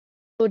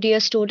So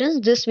dear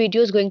students, this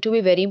video is going to be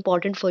very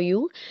important for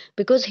you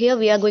because here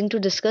we are going to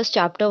discuss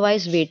chapter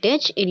wise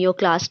weightage in your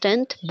class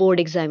 10th board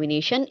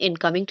examination in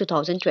coming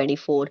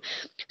 2024.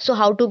 So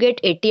how to get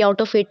 80 out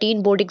of 80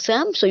 in board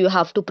exam? So you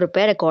have to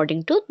prepare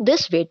according to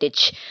this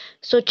weightage.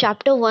 So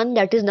chapter 1,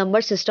 that is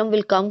number system,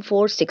 will come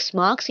for 6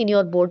 marks in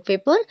your board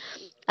paper.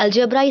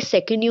 Algebra is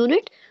second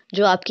unit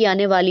जो आपकी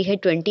आने वाली है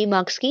 20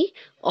 marks की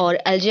और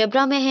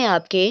algebra में है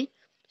आपके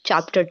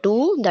Chapter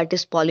 2, that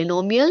is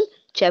polynomial.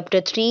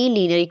 Chapter 3,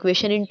 linear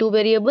equation in two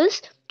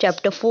variables.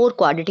 Chapter 4,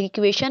 quadratic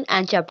equation.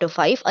 And Chapter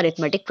 5,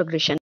 arithmetic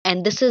progression.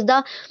 And this is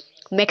the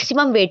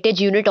maximum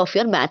weightage unit of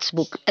your maths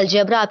book.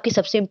 Algebra आपकी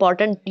सबसे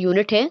important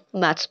unit है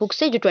maths book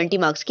से जो 20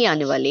 marks की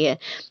आने वाली है.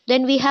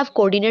 Then we have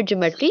coordinate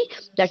geometry,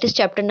 that is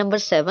chapter number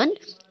 7,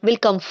 will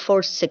come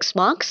for 6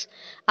 marks.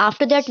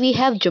 After that we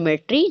have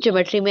geometry.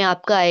 Geometry में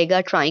आपका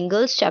आएगा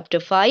triangles, chapter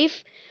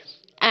 5,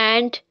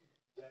 and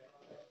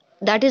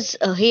that is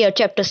here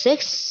chapter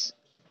 6.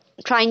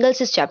 Triangles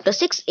is chapter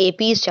 6,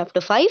 AP is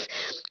chapter 5.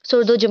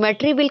 So the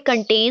geometry will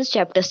contains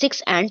chapter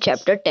 6 and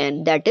chapter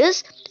 10, that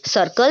is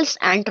circles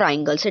and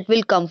triangles. It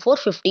will come for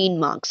 15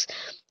 marks.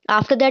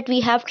 After that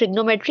we have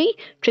trigonometry.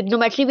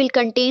 Trigonometry will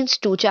contains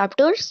two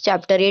chapters,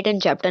 chapter 8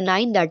 and chapter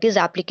 9, that is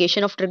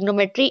application of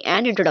trigonometry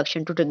and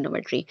introduction to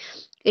trigonometry.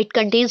 It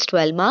contains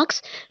 12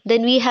 marks.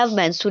 Then we have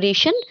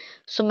mensuration.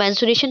 So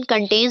mensuration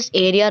contains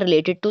area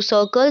related to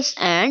circles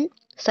and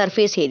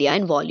surface area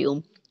and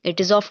volume. It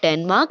is of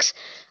 10 marks.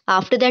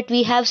 After that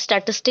we have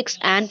statistics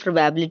and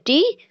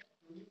probability.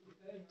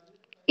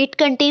 It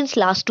contains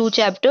last two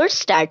chapters,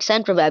 stats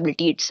and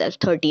probability itself,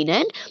 13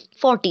 and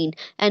 14,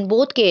 and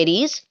both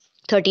carries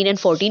 13 and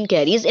 14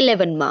 carries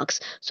 11 marks.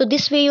 So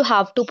this way you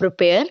have to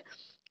prepare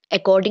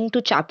according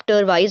to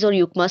chapter wise, or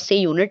you must say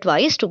unit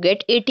wise, to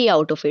get 80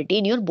 out of 80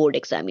 in your board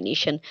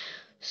examination.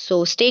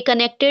 So stay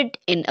connected.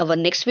 In our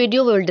next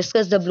video we will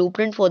discuss the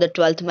blueprint for the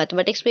 12th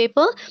mathematics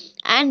paper,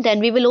 and then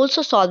we will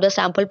also solve the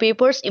sample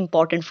papers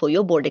important for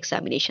your board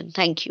examination.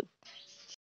 Thank you.